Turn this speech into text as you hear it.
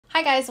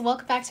Hi guys,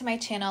 welcome back to my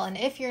channel, and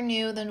if you're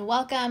new, then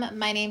welcome.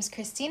 My name's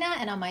Christina,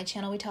 and on my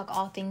channel we talk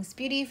all things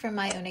beauty from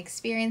my own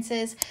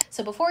experiences.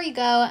 So before you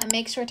go,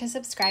 make sure to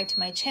subscribe to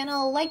my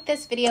channel, like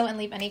this video, and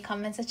leave any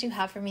comments that you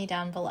have for me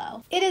down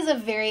below. It is a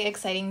very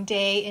exciting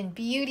day in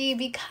beauty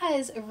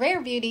because Rare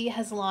Beauty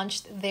has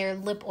launched their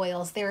lip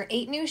oils. There are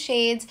 8 new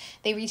shades.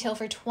 They retail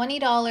for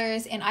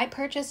 $20, and I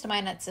purchased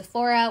mine at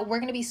Sephora. We're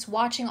going to be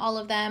swatching all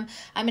of them.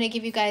 I'm going to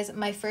give you guys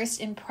my first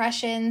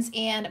impressions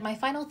and my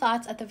final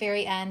thoughts at the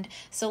very end.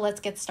 So let's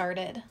get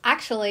started.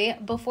 Actually,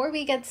 before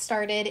we get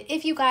started,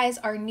 if you guys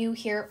are new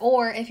here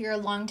or if you're a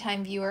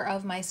longtime viewer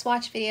of my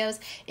swatch videos,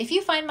 if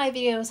you find my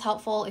videos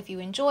helpful, if you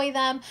enjoy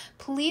them,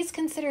 please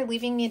consider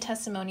leaving me a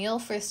testimonial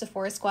for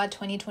Sephora Squad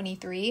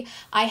 2023.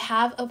 I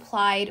have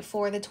applied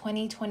for the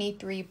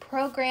 2023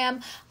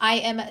 program. I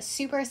am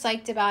super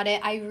psyched about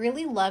it. I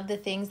really love the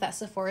things that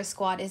Sephora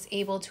Squad is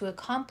able to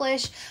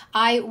accomplish.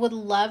 I would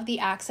love the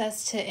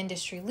access to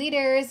industry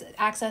leaders,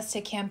 access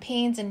to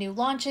campaigns and new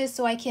launches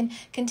so I can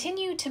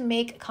continue to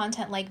make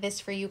content like this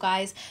for you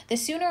guys. The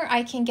sooner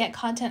I can get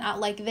content out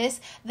like this,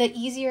 the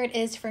easier it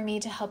is for me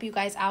to help you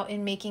guys out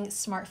in making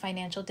smart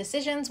financial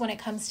decisions when it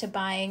comes to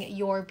buying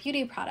your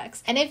beauty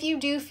products. And if you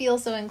do feel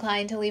so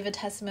inclined to leave a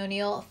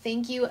testimonial,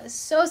 thank you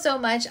so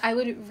much. I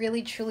would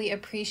really truly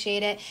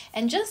appreciate it,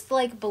 and just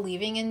like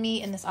believing in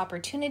me in this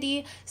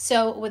opportunity.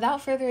 So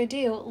without further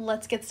ado,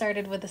 let's get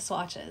started with the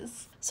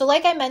swatches. So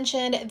like I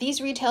mentioned, these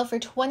retail for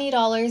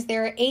 $20.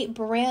 There are 8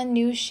 brand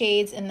new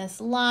shades in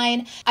this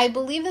line. I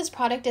believe this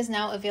product is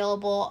now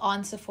available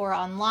on Sephora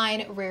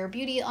online, Rare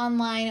Beauty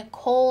online,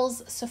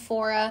 Kohl's,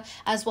 Sephora,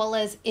 as well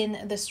as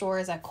in the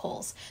stores at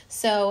Kohl's.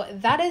 So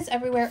that is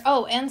everywhere.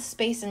 Oh, and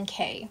Space and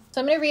K. So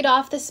I'm going to read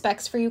off the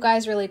specs for you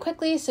guys really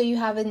quickly so you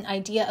have an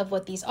idea of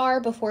what these are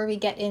before we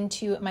get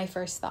into my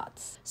first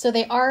thoughts. So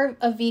they are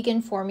a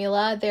vegan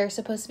formula. They're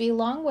supposed to be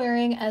long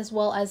wearing as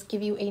well as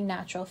give you a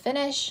natural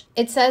finish.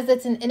 It says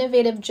it's an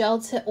innovative gel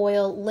to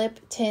oil lip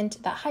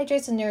tint that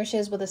hydrates and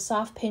nourishes with a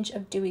soft pinch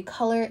of dewy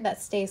color that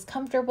stays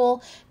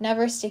comfortable,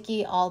 never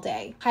sticky all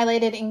day.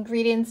 Highlighted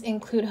ingredients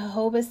include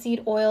jojoba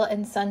seed oil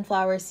and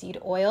sunflower seed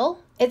oil.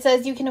 It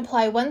says you can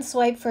apply one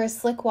swipe for a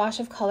slick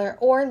wash of color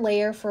or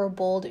layer for a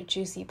bold,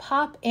 juicy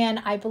pop. And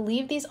I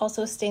believe these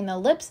also stain the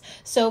lips.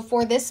 So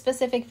for this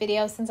specific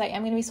video, since I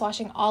am going to be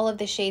swatching all of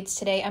the shades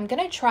today, I'm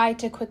going to try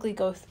to quickly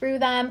go through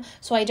them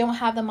so I don't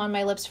have them on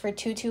my lips for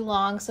too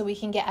long, so we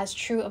can get as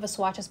true of a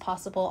swatch as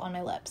possible on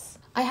my lips.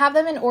 I have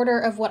them in order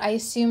of what I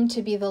assume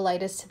to be the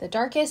lightest to the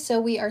darkest. So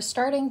we are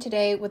starting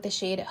today with the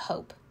shade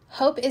Hope.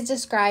 Hope is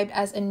described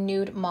as a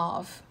nude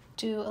mauve.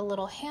 Do a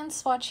little hand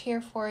swatch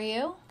here for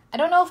you. I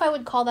don't know if I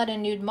would call that a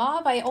nude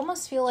mauve. I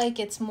almost feel like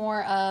it's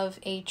more of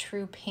a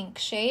true pink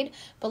shade,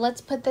 but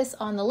let's put this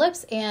on the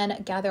lips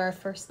and gather our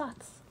first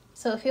thoughts.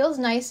 So it feels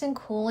nice and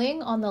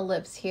cooling on the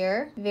lips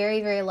here.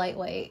 Very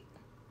lightweight.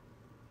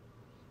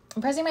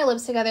 I'm pressing my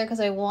lips together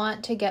because I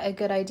want to get a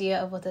good idea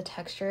of what the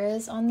texture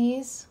is on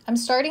these. I'm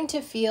starting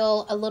to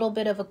feel a little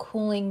bit of a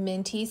cooling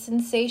minty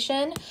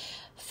sensation.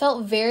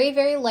 Felt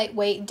very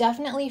lightweight.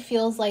 Definitely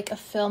feels like a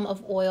film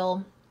of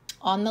oil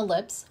on the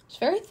lips. It's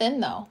very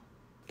thin though.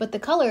 But the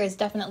color is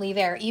definitely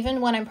there. Even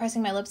when I'm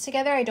pressing my lips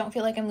together, I don't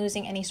feel like I'm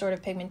losing any sort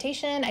of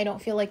pigmentation. I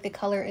don't feel like the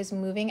color is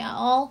moving at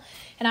all.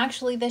 And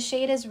actually, this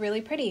shade is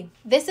really pretty.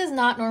 This is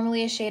not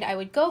normally a shade I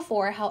would go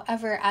for.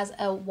 However, as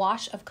a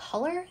wash of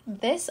color,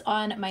 this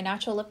on my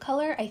natural lip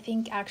color, I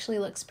think actually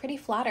looks pretty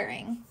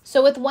flattering.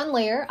 So with one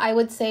layer, I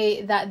would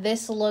say that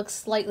this looks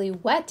slightly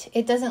wet.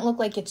 It doesn't look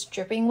like it's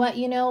dripping wet,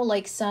 you know,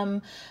 like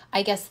some,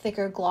 I guess,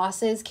 thicker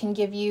glosses can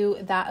give you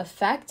that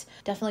effect.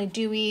 Definitely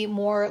dewy,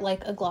 more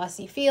like a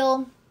glossy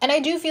feel. And I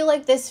do feel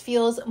like this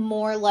feels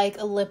more like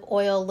a lip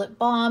oil lip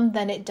balm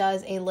than it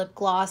does a lip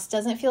gloss.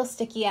 Doesn't feel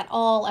sticky at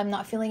all. I'm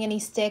not feeling any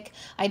stick.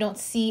 I don't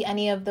see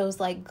any of those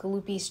like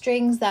gloopy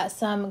strings that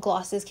some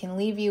glosses can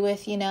leave you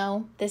with, you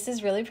know. This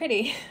is really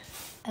pretty.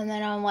 And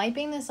then I'm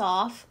wiping this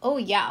off. Oh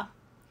yeah,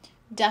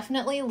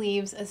 definitely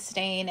leaves a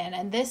stain.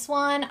 And this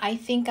one I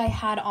think I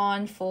had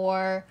on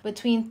for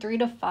between 3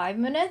 to 5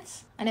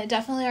 minutes, and it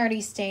definitely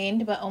already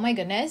stained, but oh my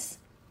goodness,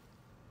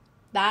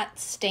 that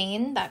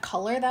stain, that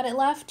color that it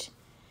left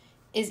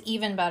is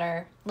even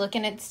better. Look,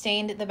 and it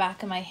stained the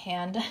back of my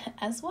hand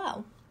as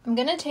well. I'm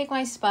gonna take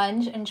my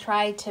sponge and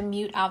try to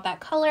mute out that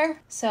color.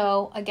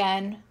 So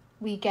again,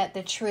 we get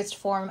the truest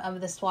form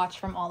of the swatch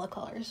from all the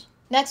colors.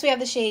 Next, we have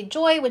the shade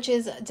Joy, which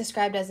is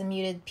described as a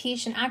muted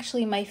peach, and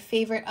actually my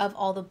favorite of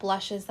all the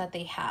blushes that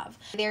they have.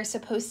 They're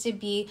supposed to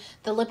be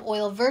the lip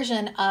oil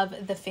version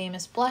of the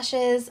famous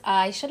blushes.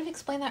 I should have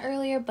explained that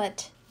earlier,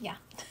 but yeah.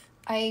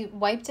 I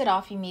wiped it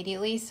off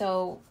immediately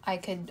so I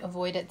could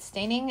avoid it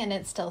staining, and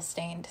it still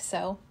stained. So,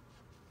 all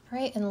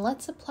right, and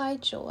let's apply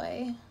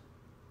Joy.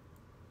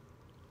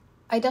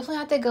 I definitely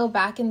have to go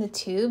back in the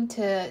tube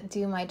to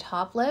do my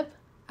top lip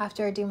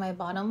after I do my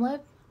bottom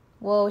lip.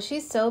 Whoa,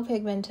 she's so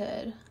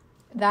pigmented.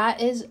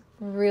 That is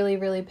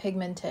really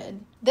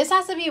pigmented. This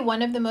has to be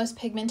one of the most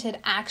pigmented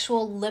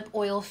actual lip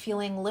oil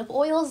feeling lip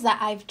oils that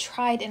I've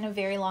tried in a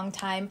very long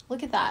time.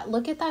 Look at that.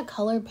 Look at that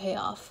color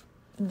payoff.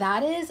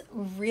 That is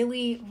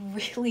really,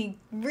 really,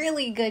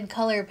 really good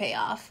color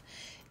payoff.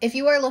 If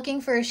you are looking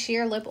for a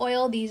sheer lip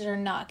oil, these are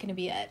not going to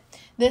be it.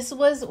 This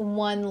was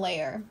one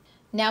layer.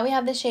 Now we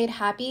have the shade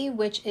Happy,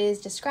 which is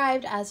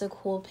described as a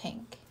cool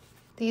pink.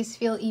 These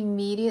feel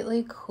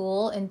immediately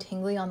cool and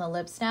tingly on the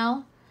lips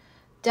now.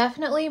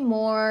 Definitely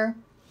more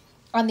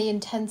on the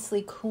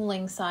intensely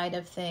cooling side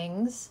of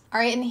things. All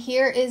right, and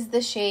here is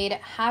the shade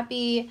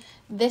Happy.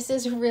 This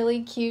is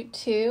really cute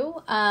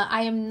too.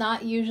 I am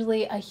not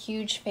usually a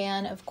huge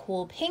fan of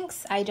cool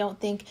pinks. I don't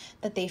think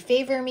that they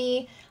favor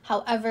me.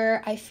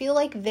 However, I feel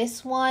like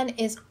this one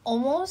is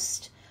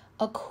almost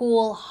a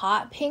cool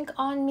hot pink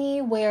on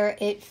me, where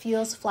it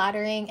feels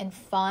flattering and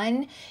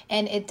fun,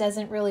 and it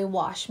doesn't really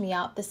wash me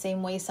out the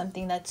same way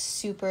something that's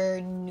super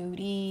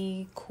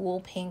nudie cool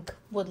pink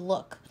would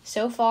look.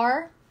 So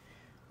far,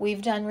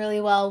 we've done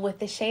really well with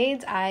the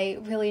shades. I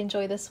really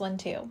enjoy this one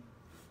too.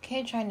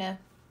 Okay, trying to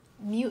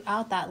mute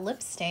out that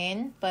lip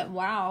stain, but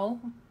wow,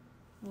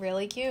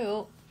 really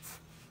cute.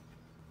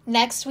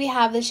 Next, we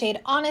have the shade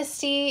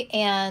Honesty,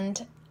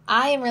 and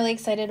I am really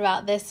excited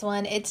about this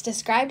one. It's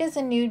described as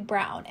a nude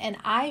brown, and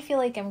I feel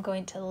like I'm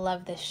going to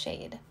love this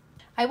shade.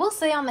 I will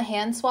say on the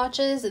hand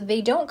swatches, they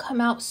don't come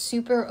out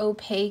super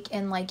opaque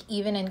and like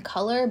even in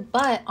color,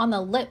 but on the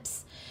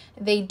lips,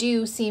 they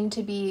do seem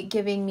to be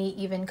giving me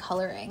even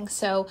coloring.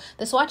 So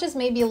the swatches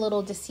may be a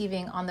little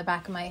deceiving on the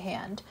back of my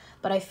hand,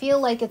 but I feel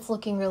like it's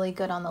looking really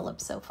good on the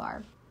lips so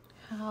far.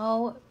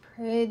 How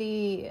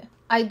pretty.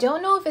 I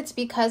don't know if it's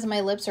because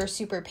my lips are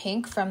super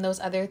pink from those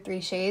other 3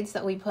 shades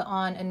that we put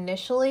on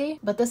initially,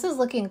 but this is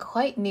looking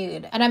quite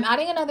nude. And I'm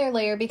adding another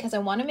layer because I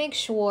want to make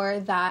sure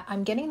that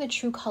I'm getting the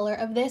true color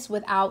of this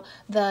without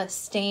the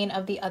stain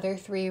of the other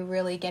 3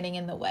 really getting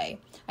in the way.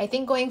 I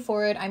think going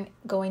forward, I'm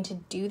going to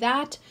do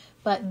that,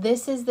 but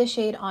this is the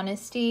shade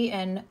Honesty,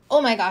 and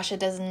oh my gosh, it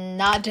does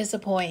not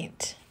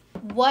disappoint.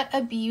 What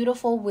a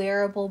beautiful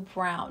wearable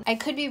brown. I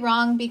could be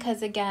wrong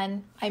because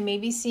again, I may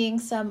be seeing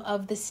some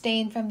of the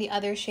stain from the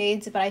other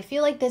shades, but I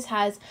feel like this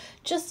has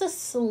just a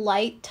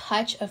slight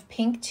touch of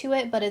pink to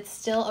it, but it's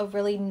still a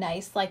really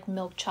nice like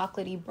milk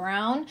chocolatey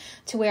brown,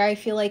 to where I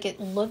feel like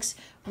it looks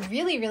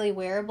really, really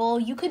wearable.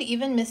 You could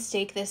even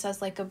mistake this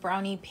as like a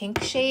brownie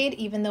pink shade,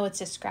 even though it's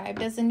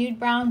described as a nude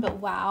brown, but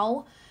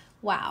wow,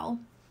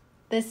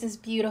 this is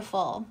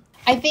beautiful.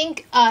 I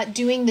think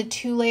doing the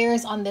 2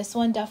 layers on this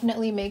one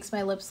definitely makes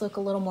my lips look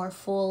a little more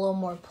full, a little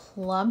more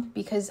plump,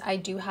 because I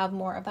do have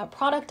more of that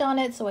product on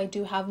it, so I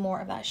do have more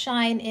of that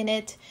shine in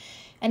it,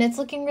 and it's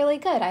looking really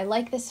good. I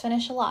like this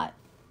finish a lot.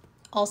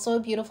 Also a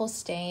beautiful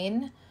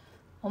stain.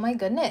 Oh my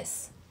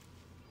goodness.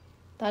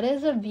 That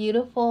is a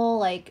beautiful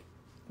like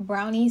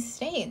brownie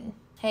stain.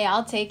 Hey,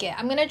 I'll take it.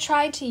 I'm gonna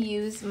try to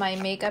use my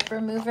makeup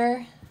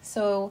remover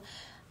so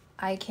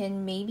I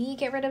can maybe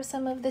get rid of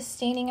some of the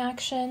staining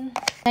action.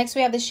 Next,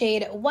 we have the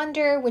shade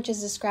Wonder, which is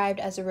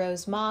described as a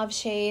rose mauve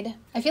shade.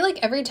 I feel like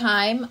every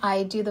time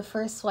I do the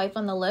first swipe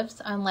on the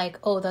lips, I'm like,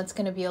 oh, that's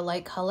gonna be a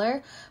light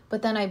color.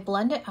 But then I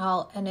blend it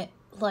out and it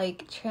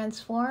like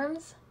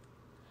transforms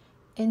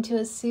into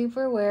a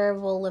super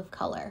wearable lip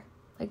color.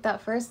 Like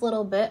that first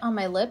little bit on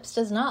my lips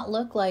does not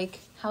look like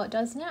how it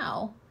does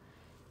now.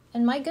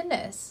 And my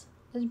goodness,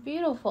 it's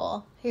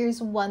beautiful.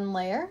 Here's one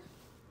layer.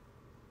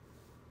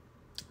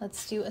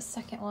 Let's do a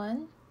second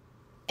one.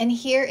 And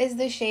here is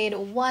the shade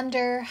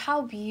Wonder.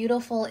 How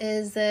beautiful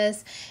is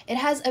this? It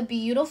has a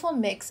beautiful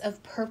mix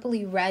of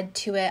purpley red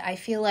to it. I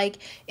feel like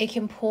it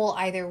can pull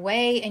either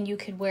way, and you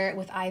could wear it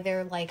with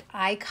either like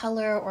eye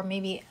color or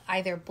maybe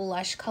either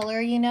blush color,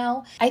 you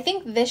know? I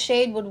think this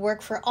shade would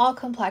work for all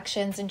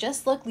complexions and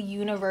just look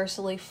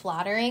universally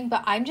flattering,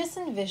 but I'm just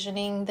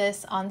envisioning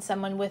this on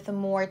someone with a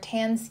more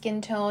tan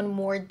skin tone,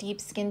 more deep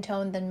skin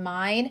tone than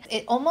mine.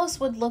 It almost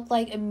would look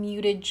like a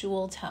muted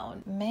jewel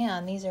tone.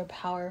 Man, these are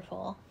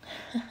powerful.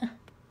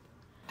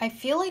 I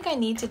feel like I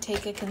need to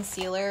take a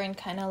concealer and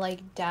kind of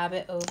like dab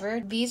it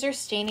over. These are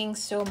staining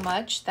so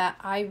much that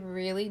I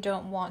really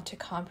don't want to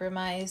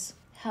compromise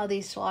how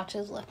these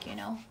swatches look, you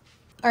know?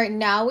 All right,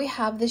 now we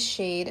have the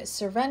shade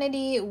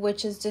Serenity,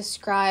 which is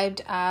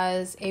described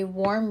as a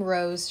warm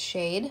rose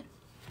shade.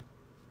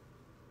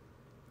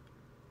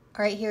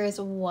 All right, here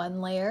is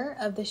one layer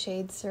of the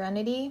shade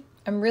Serenity.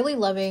 I'm really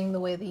loving the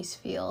way these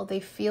feel. They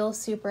feel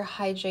super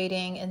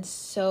hydrating and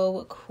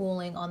so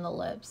cooling on the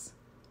lips.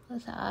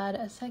 Let's add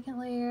a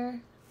second layer.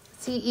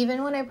 See,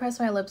 even when I press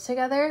my lips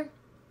together,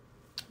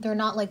 they're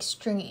not like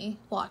stringy.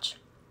 Watch.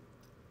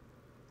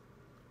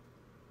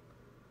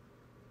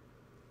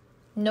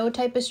 No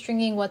type of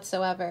stringing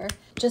whatsoever.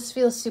 Just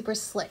feels super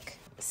slick.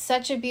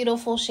 Such a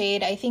beautiful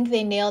shade. I think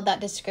they nailed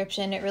that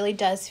description. It really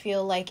does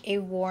feel like a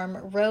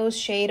warm rose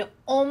shade.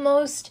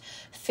 Almost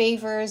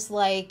favors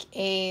like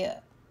a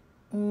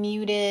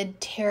muted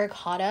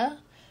terracotta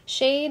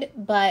shade,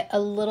 but a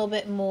little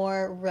bit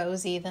more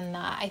rosy than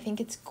that. I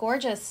think it's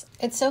gorgeous.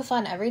 It's so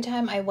fun. Every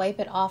time I wipe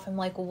it off, I'm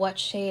like, what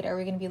shade are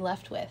we going to be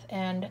left with?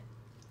 And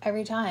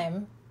every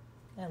time,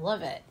 I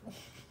love it.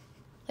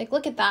 Like,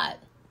 look at that.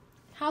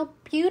 How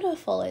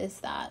beautiful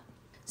is that?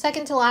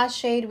 Second to last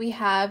shade we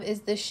have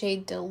is the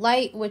shade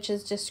Delight, which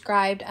is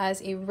described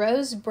as a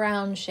rose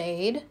brown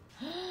shade.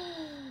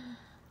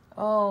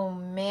 Oh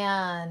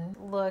man,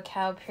 look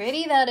how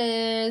pretty that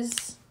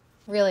is.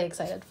 Really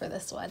excited for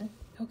this one.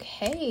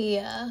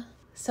 Okay,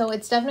 so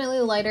it's definitely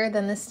lighter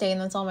than the stain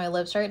that's on my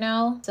lips right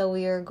now. So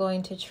we are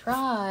going to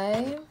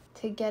try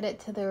to get it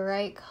to the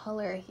right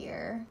color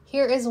here.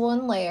 Here is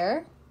one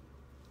layer.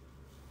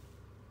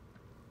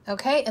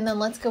 Okay, and then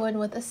let's go in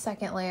with a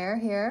second layer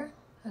here.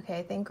 Okay,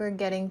 I think we're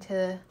getting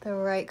to the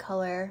right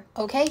color.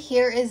 Okay,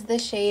 here is the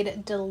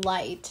shade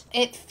Delight.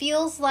 It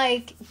feels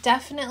like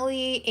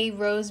definitely a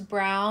rose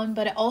brown,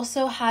 but it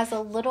also has a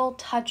little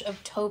touch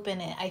of taupe in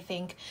it, I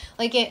think.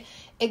 Like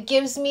it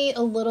gives me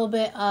a little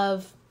bit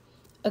of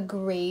a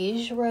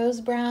grayish rose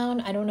brown.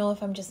 I don't know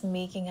if I'm just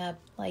making up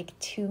like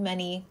too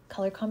many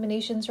color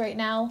combinations right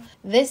now.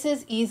 This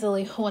is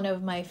easily one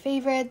of my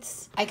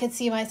favorites. I could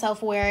see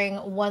myself wearing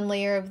one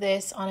layer of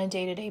this on a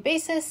day-to-day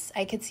basis.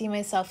 I could see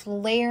myself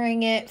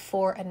layering it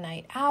for a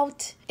night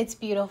out. It's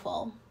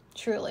beautiful,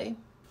 truly.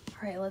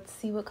 All right, let's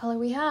see what color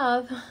we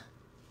have.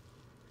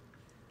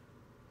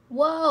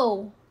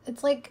 Whoa,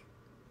 it's like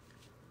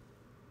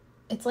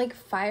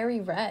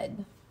fiery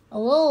red. A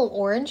little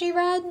orangey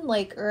red,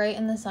 like right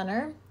in the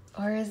center.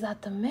 Or is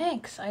that the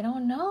mix? I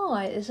don't know.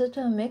 Is it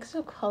a mix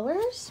of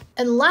colors?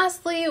 And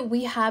lastly,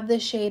 we have the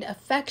shade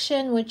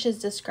Affection, which is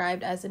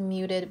described as a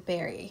muted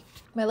berry.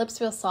 My lips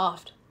feel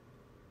soft.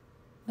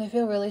 They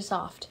feel really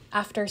soft.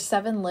 After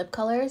 7 lip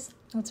colors,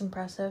 that's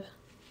impressive.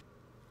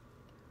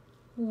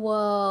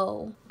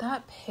 Whoa,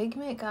 that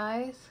pigment,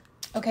 guys.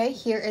 Okay,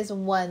 here is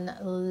one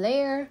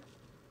layer.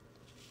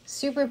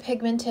 Super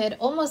pigmented,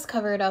 almost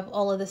covered up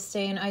all of the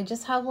stain. I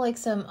just have like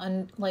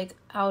some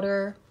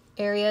outer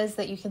areas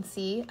that you can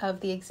see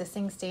of the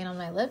existing stain on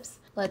my lips.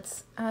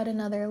 Let's add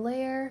another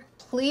layer.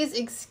 Please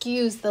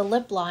excuse the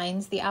lip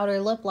lines, the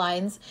outer lip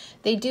lines.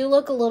 They do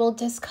look a little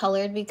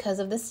discolored because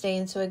of the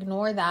stain, so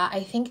ignore that.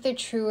 I think the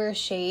truer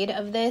shade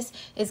of this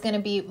is going to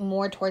be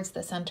more towards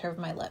the center of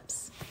my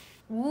lips.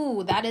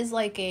 Ooh, that is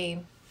like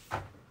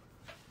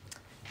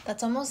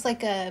that's almost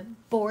like a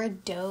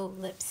Bordeaux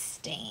lip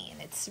stain.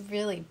 It's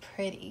really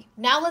pretty.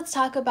 Now let's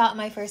talk about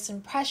my first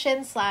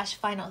impression /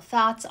 final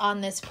thoughts on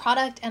this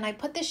product. And I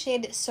put the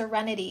shade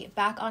Serenity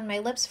back on my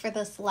lips for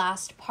this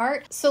last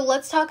part. So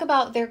let's talk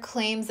about their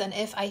claims and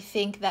if I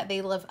think that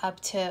they live up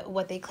to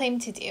what they claim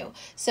to do.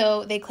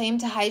 So they claim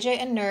to hydrate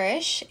and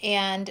nourish,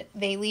 and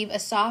they leave a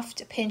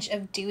soft pinch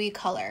of dewy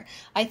color.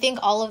 I think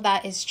all of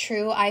that is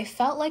true. I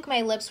felt like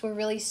my lips were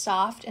really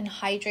soft and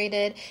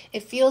hydrated.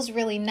 It feels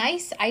really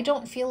nice. I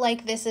don't feel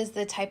like this is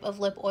the type of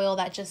lip oil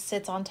that just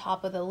sits on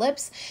top of the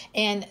lips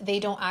and they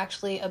don't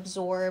actually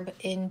absorb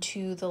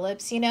into the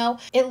lips, you know?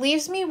 It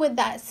leaves me with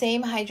that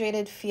same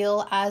hydrated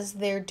feel as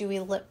their dewy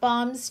lip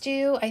balms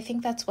do. I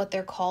think that's what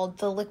they're called,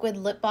 the liquid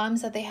lip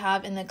balms that they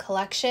have in the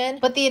collection.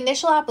 But the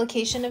initial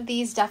application of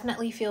these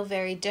definitely feel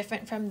very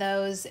different from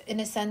those, in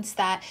a sense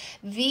that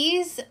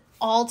these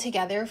all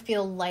together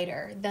feel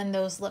lighter than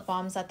those lip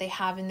balms that they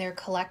have in their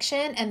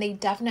collection, and they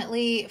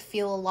definitely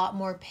feel a lot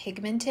more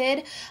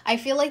pigmented. I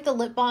feel like the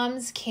lip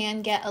balms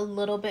can get a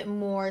little bit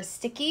more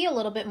sticky, a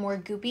little bit more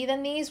goopy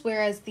than these,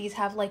 whereas these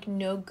have like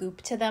no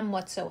goop to them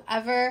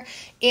whatsoever,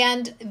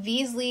 and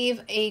these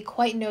leave a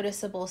quite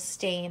noticeable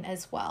stain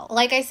as well.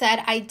 Like I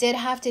said, I did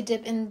have to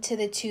dip into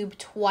the tube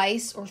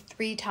twice or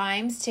 3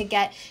 times to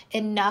get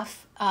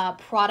enough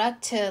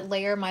product to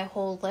layer my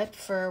whole lip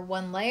for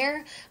one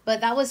layer,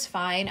 but that was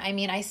fine. I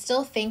mean, I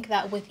still think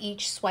that with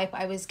each swipe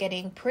I was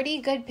getting pretty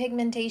good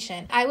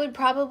pigmentation. I would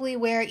probably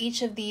wear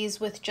each of these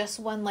with just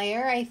one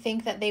layer. I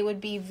think that they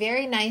would be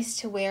very nice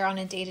to wear on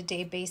a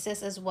day-to-day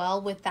basis as well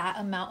with that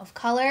amount of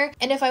color.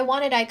 And if I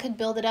wanted, I could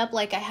build it up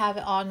like I have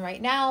it on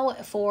right now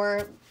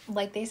for,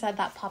 like they said,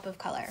 that pop of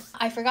color.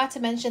 I forgot to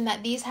mention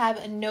that these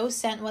have no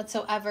scent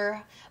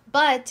whatsoever,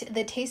 but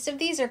the taste of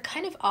these are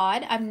kind of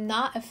odd. I'm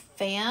not a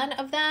fan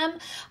of them.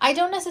 I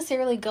don't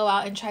necessarily go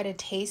out and try to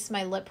taste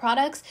my lip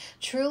products.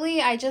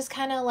 Truly, I just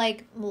kind of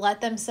like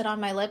let them sit on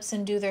my lips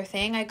and do their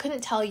thing. I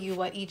couldn't tell you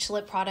what each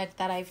lip product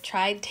that I've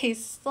tried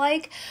tastes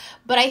like,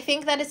 but I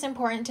think that it's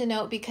important to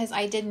note because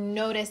I did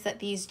notice that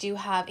these do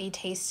have a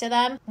taste to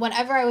them.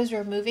 Whenever I was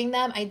removing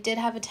them, I did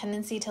have a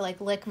tendency to like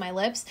lick my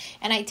lips,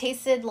 and I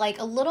tasted like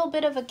a little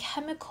bit of a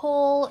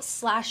chemical /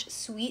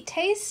 sweet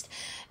taste,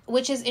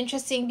 which is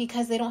interesting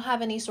because they don't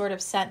have any sort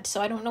of scent.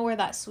 So I don't know where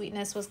that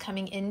sweetness was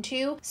coming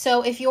into.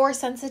 So if you're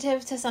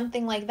sensitive to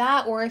something like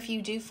that, or if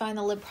you do find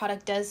the lip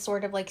product does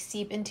sort of like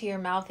seep into your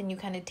mouth and you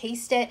kind of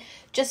taste it,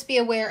 just be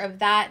aware of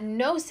that.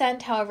 No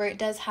scent, however, it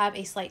does have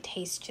a slight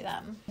taste to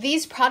them.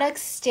 These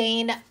products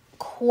stain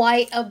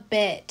quite a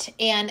bit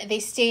and they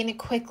stain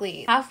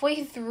quickly.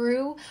 Halfway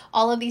through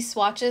all of these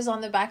swatches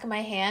on the back of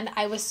my hand,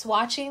 I was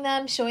swatching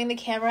them, showing the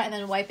camera, and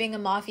then wiping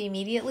them off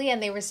immediately,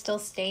 and they were still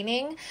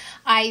staining.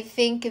 I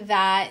think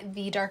that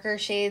the darker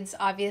shades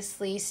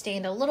obviously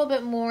stained a little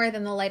bit more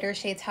than the lighter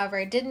shades. However,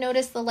 I did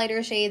notice the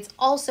lighter shades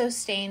also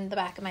stained the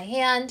back of my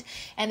hand,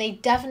 and they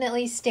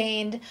definitely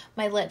stained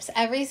my lips.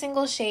 Every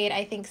single shade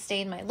I think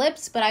stained my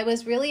lips, but I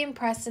was really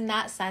impressed in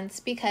that sense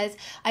because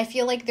I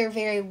feel like they're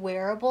very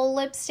wearable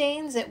lip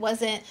stains. It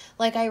wasn't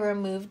like I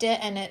removed it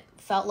and it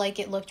felt like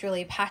it looked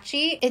really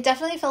patchy. It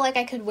definitely felt like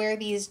I could wear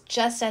these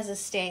just as a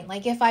stain.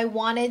 Like if I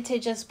wanted to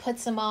just put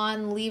some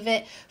on, leave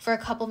it for a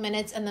couple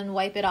minutes and then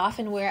wipe it off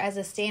and wear it as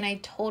a stain, I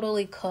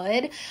totally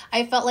could.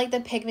 I felt like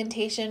the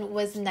pigmentation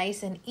was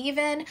nice and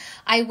even.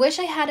 I wish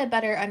I had a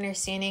better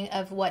understanding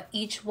of what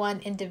each one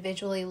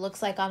individually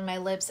looks like on my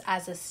lips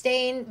as a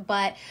stain,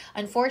 but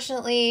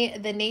unfortunately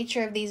the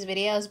nature of these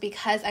videos,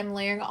 because I'm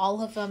layering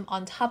all of them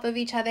on top of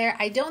each other,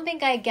 I don't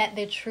think I get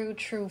the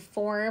true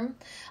form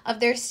of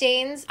their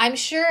stains. I'm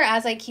sure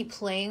as I keep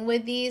playing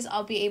with these,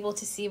 I'll be able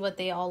to see what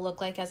they all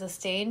look like as a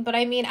stain. But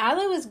I mean, as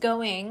I was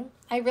going,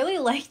 I really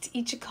liked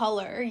each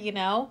color, you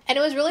know? And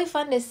it was really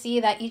fun to see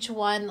that each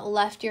one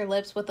left your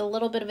lips with a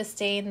little bit of a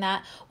stain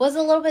that was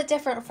a little bit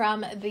different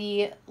from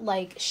the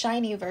like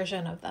shiny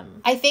version of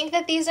them. I think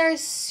that these are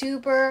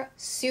super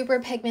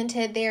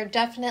pigmented. They are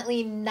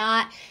definitely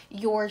not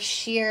your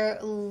sheer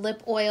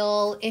lip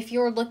oil. If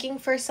you're looking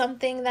for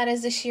something that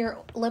is a sheer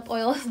lip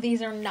oil,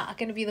 these are not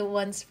going to be the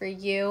ones for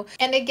you.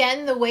 And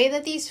again, the way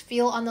that these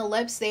feel on the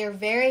lips, they are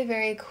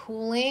very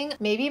cooling.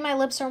 Maybe my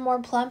lips are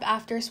more plump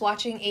after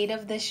swatching 8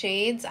 of the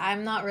shades.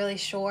 I'm not really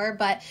sure,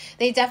 but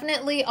they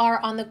definitely are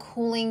on the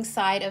cooling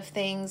side of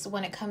things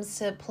when it comes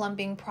to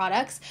plumping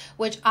products,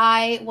 which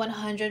I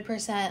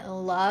 100%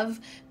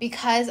 love,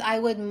 because I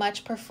would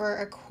much prefer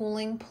a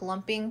cooling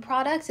plumping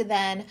product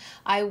than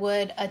I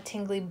would a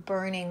tingly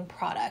burning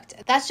product.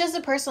 That's just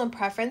a personal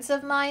preference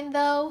of mine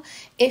though.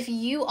 If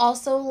you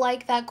also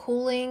like that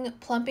cooling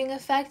plumping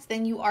effect,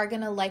 then you are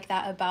gonna like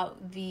that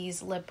about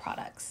these lip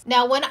products.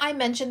 Now, when I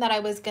mentioned that I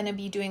was gonna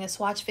be doing a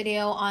swatch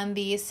video on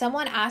these,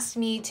 someone asked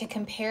me to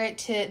compare it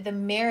to the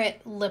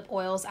Merit lip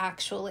oils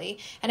actually,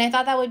 and I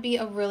thought that would be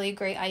a really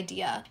great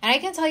idea. And I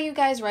can tell you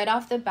guys right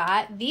off the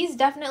bat, these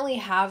definitely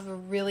have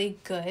really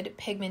good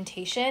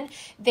pigmentation.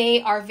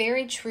 They are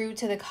very true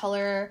to the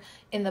color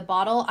in the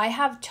bottle. I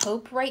have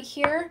taupe right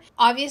here.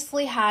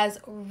 Obviously has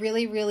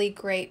really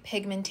great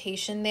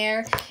pigmentation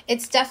there.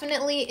 It's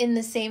definitely in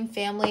the same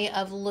family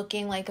of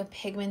looking like a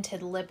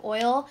pigmented lip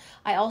oil.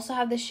 I also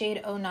have the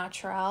shade Au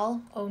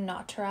Naturel,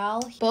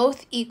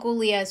 both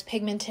equally as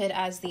pigmented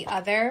as the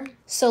other.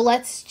 So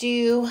let's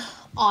do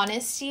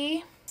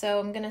Honesty. So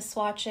I'm gonna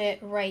swatch it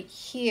right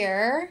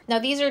here. Now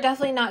these are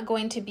definitely not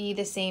going to be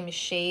the same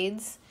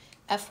shades.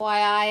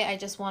 FYI, I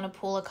just want to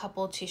pull a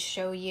couple to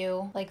show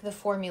you like the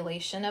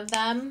formulation of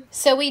them.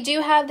 So we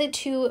do have the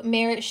 2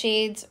 Merit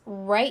shades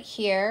right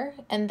here.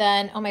 And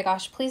then, oh my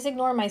gosh, please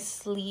ignore my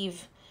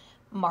sleeve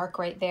mark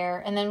right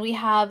there. And then we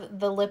have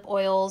the lip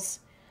oils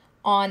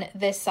on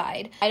this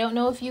side. I don't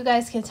know if you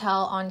guys can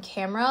tell on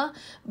camera,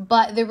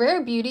 but the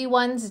Rare Beauty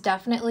ones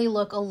definitely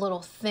look a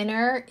little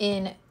thinner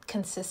in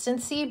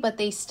consistency, but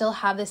they still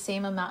have the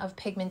same amount of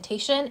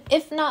pigmentation,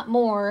 if not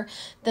more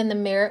than the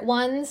Merit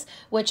ones,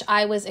 which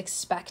I was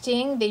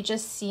expecting. They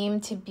just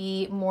seem to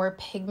be more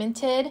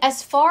pigmented.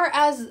 As far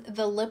as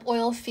the lip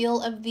oil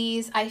feel of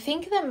these, I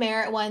think the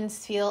Merit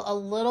ones feel a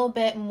little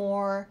bit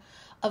more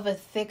of a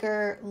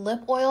thicker lip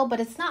oil, but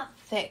it's not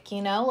thick,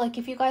 you know? Like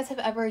if you guys have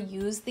ever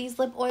used these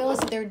lip oils,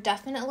 they're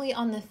definitely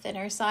on the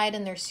thinner side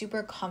and they're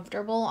super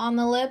comfortable on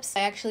the lips. I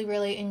actually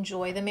really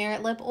enjoy the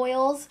Merit lip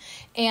oils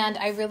and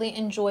I really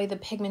enjoy the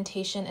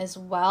pigmentation as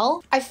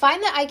well. I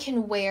find that I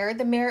can wear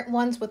the Merit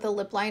ones with a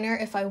lip liner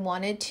if I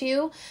wanted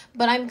to,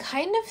 but I'm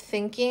kind of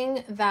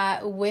thinking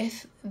that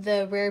with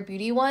the Rare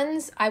Beauty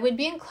ones, I would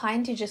be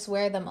inclined to just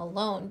wear them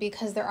alone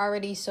because they're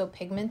already so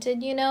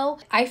pigmented, you know?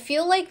 I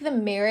feel like the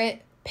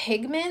Merit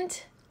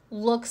pigment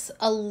looks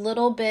a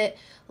little bit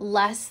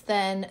less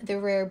than the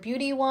Rare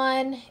Beauty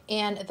one,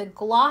 and the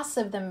gloss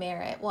of the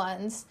Merit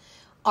ones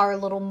are a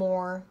little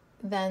more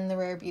than the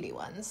Rare Beauty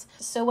ones.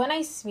 So when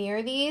I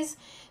smear these,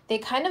 they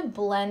kind of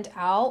blend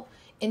out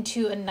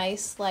into a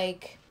nice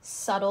like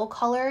subtle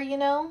color, you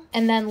know?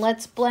 And then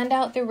let's blend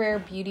out the Rare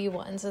Beauty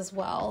ones as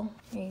well.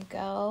 There you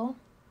go.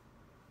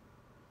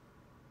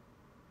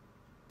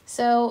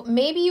 So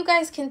maybe you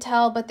guys can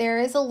tell, but there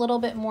is a little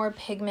bit more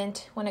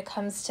pigment when it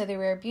comes to the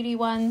Rare Beauty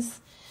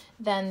ones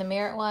than the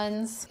Merit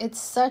ones.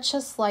 It's such a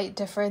slight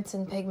difference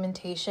in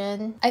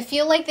pigmentation. I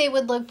feel like they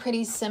would look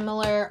pretty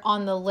similar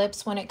on the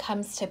lips when it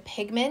comes to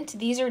pigment.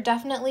 These are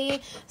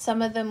definitely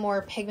some of the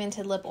more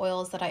pigmented lip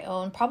oils that I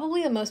own,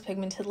 probably the most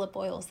pigmented lip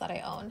oils that I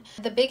own.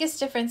 The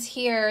biggest difference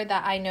here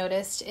that I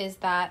noticed is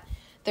that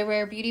the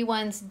Rare Beauty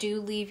ones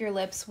do leave your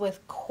lips with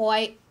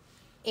quite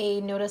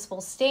a noticeable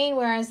stain,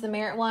 whereas the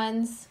Merit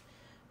ones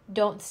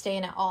don't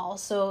stain at all.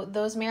 So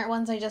those Merit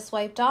ones I just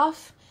wiped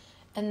off,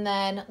 and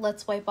then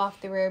let's wipe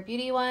off the Rare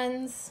Beauty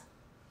ones.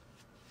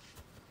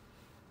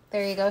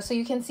 There you go. So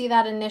you can see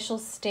that initial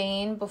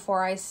stain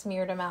before I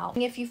smeared them out.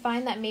 If you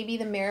find that maybe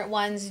the Merit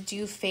ones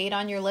do fade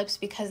on your lips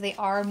because they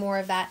are more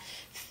of that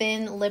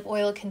thin lip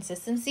oil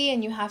consistency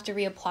and you have to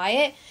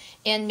reapply it,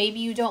 and maybe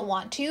you don't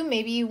want to,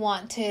 maybe you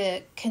want to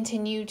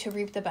continue to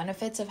reap the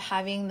benefits of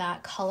having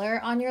that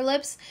color on your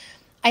lips,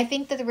 I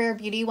think that the Rare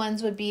Beauty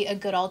ones would be a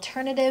good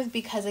alternative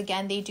because,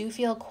 again, they do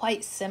feel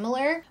quite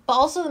similar, but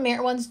also the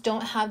Merit ones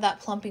don't have that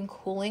plumping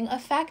cooling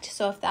effect.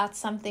 So if that's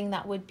something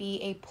that would be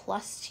a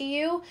plus to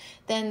you,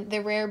 then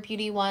the Rare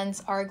Beauty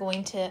ones are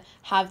going to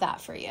have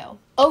that for you.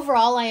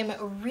 Overall, I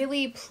am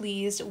really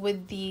pleased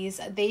with these.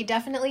 They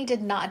definitely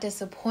did not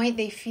disappoint.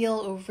 They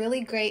feel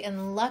really great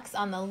and luxe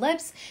on the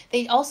lips.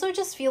 They also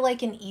just feel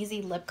like an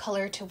easy lip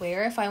color to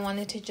wear if I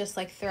wanted to just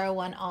like throw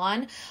one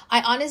on.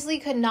 I honestly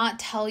could not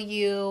tell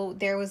you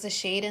there was a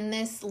shade in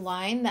this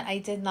line that I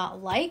did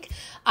not like.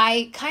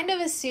 I kind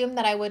of assumed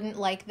that I wouldn't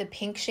like the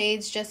pink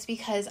shades just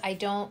because I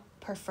don't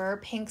prefer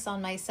pinks on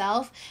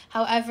myself.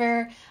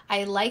 However,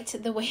 I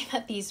liked the way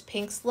that these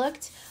pinks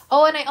looked.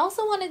 Oh, and I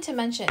also wanted to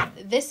mention,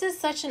 this is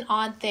such an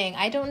odd thing.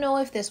 I don't know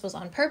if this was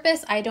on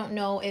purpose. I don't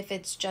know if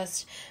it's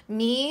just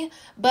me,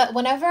 but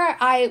whenever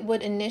I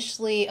would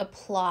initially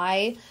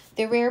apply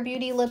the Rare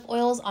Beauty lip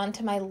oils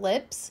onto my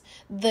lips,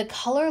 the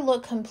color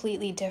looked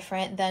completely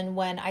different than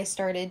when I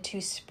started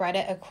to spread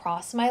it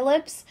across my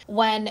lips.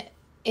 When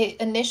it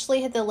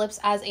initially hit the lips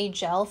as a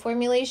gel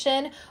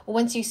formulation,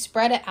 once you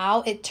spread it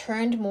out, it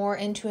turned more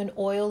into an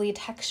oily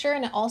texture,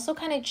 and it also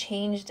kind of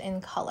changed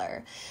in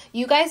color.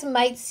 You guys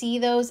might see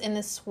those in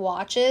the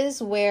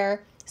swatches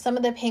where some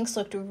of the pinks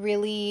looked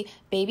really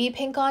baby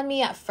pink on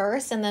me at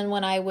first, and then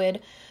when I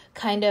would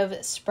kind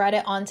of spread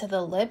it onto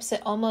the lips,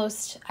 it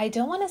almost, I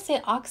don't want to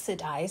say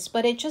oxidized,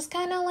 but it just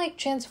kind of like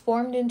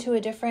transformed into a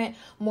different,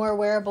 more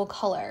wearable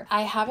color.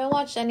 I haven't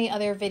watched any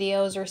other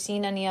videos or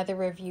seen any other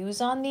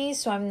reviews on these,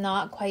 so I'm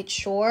not quite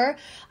sure.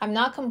 I'm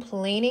not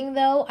complaining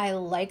though. I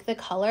like the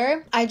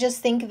color. I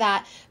just think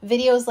that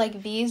videos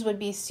like these would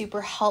be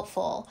super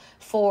helpful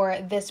for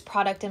this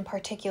product in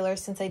particular,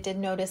 since I did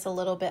notice a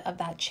little bit of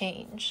that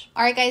change.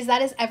 All right, guys,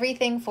 that is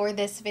everything for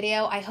this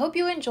video. I hope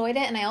you enjoyed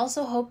it, and I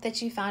also hope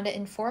that you found it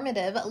informative.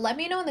 Let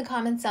me know in the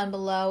comments down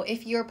below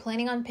if you're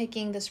planning on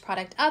picking this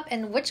product up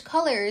and which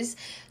colors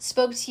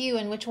spoke to you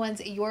and which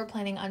ones you're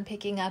planning on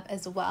picking up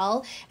as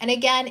well. And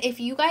again, if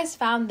you guys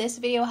found this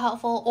video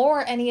helpful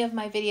or any of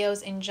my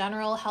videos in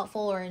general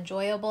helpful or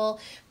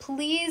enjoyable,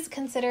 please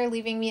consider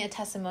leaving me a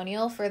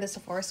testimonial for the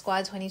Sephora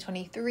Squad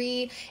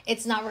 2023.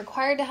 It's not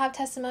required to have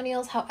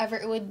testimonials, however,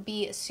 it would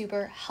be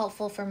super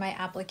helpful for my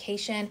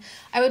application.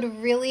 I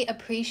would really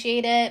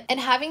appreciate it.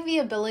 And having the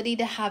ability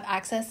to have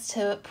access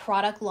to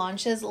product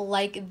launches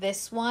like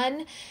this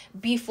one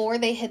before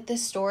they hit the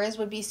stores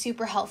would be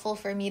super helpful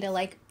for me to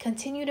like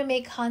continue to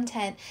make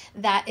content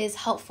that is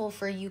helpful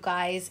for you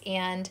guys.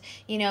 And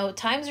you know,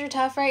 times are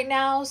tough right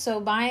now, so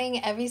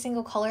buying every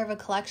single color of a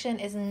collection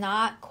is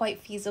not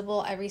quite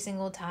feasible every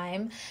single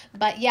time.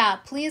 But yeah,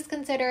 please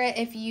consider it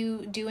if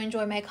you do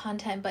enjoy my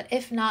content, but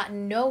if not,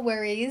 no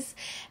worries.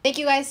 Thank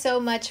you guys so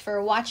much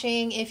for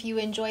watching. If you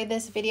enjoyed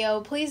this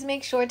video, please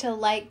make sure to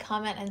like,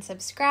 comment, and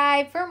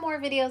subscribe for more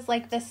videos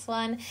like this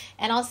one,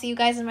 and I'll see you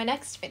guys in my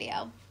next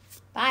video.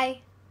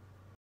 Bye!